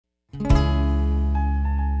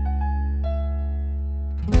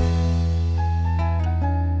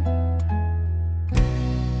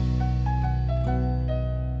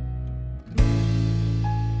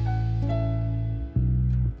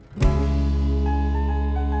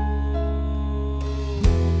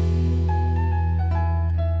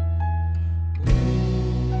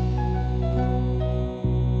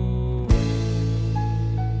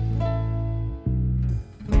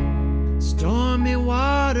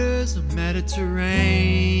shores of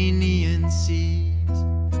Mediterranean seas.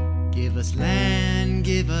 Give us land,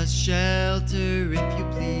 give us shelter, if you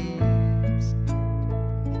please.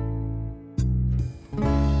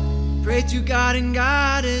 Pray to God and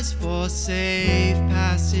Goddess for safe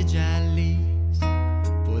passage at least,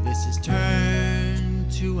 for this is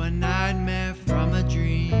turned to a nightmare from a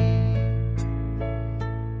dream.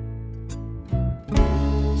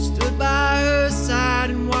 Stood by her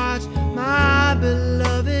side and watched my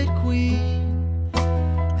beloved queen,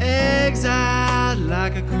 exiled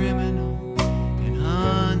like a criminal and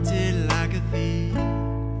hunted like a thief.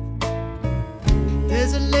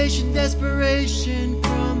 Desolation, desperation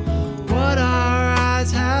from what our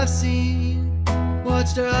eyes have seen.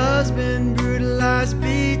 Watched her husband brutalized,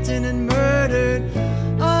 beaten and murdered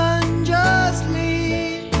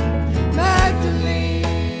unjustly.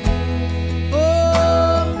 Magdalene,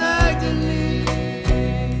 oh Magdalene,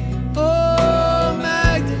 oh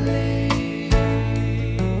Magdalene,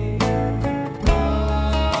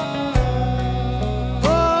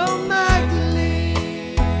 oh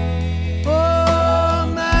Magdalene, oh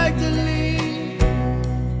Magdalene,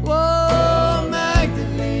 oh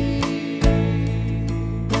Magdalene.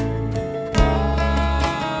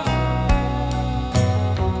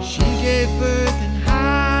 She gave birth in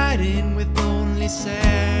hiding with only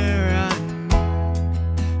Sarah and me.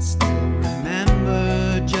 Still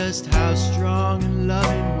remember just how strong and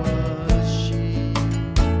loving was she.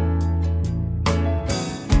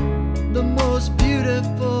 The most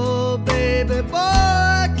beautiful baby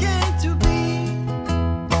boy came to be,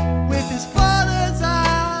 with his father's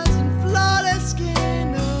eyes and flawless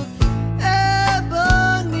skin of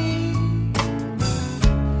ebony.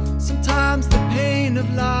 Sometimes the pain of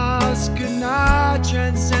loss could not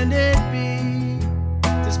transcend it be,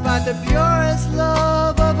 despite the purest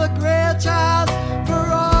love of a grail child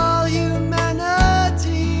for all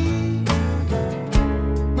humanity.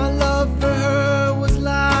 My love for her was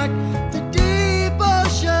like the deep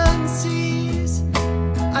ocean seas.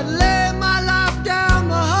 I'd lay my life down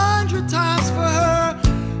 100 times for her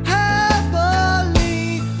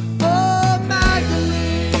happily. Oh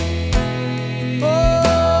Magdalene,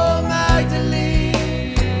 oh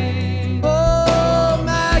Magdalene, oh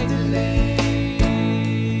Magdalene,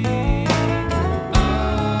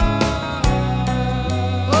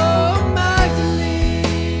 oh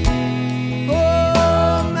Magdalene,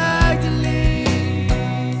 oh Magdalene,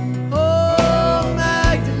 oh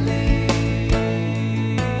Magdalene.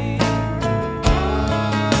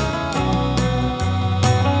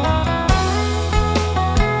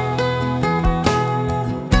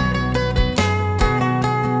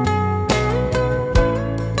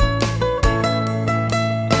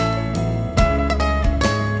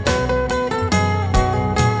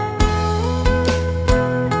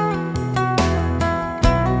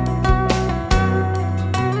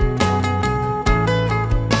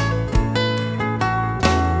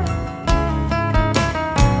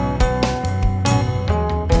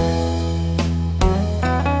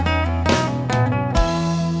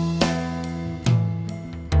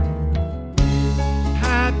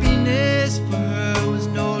 Happiness for her was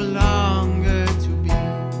no longer to be,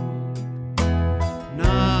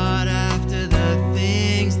 not after the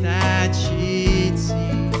things that she'd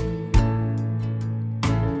seen.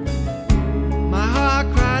 My heart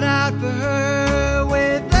cried out for her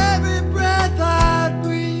with every breath I'd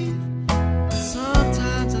breathe.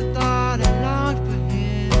 Sometimes I thought I longed for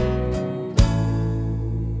him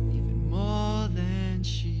even more than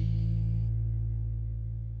she.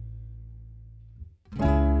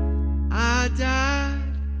 I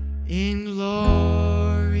died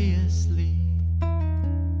ingloriously,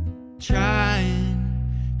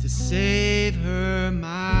 trying to save her,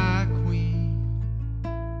 my queen.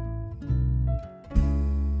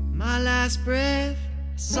 My last breath,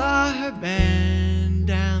 I saw her bend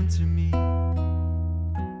down to me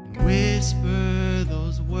and whisper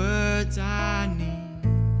those words I need,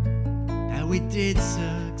 that we did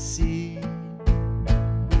succeed.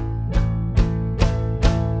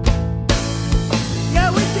 Yeah,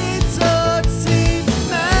 we did succeed,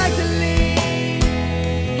 Magdalene.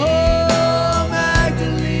 Oh,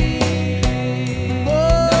 Magdalene.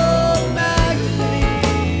 Oh,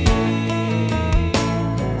 Magdalene.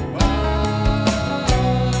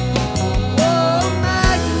 Oh,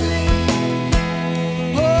 Magdalene.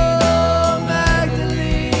 Oh,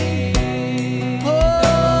 Magdalene.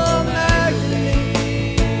 Oh,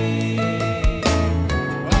 Magdalene.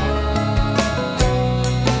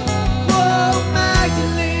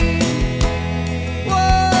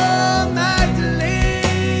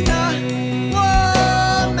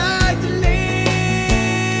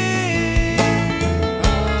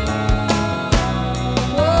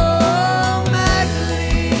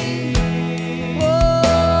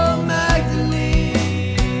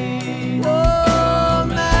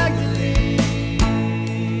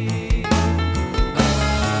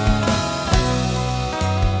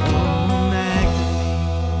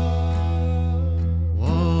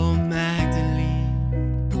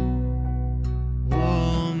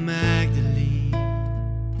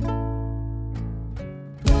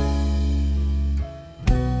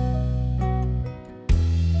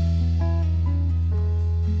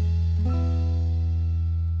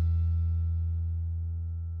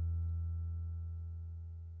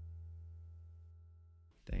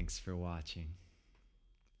 Thanks for watching.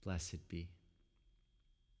 Blessed be.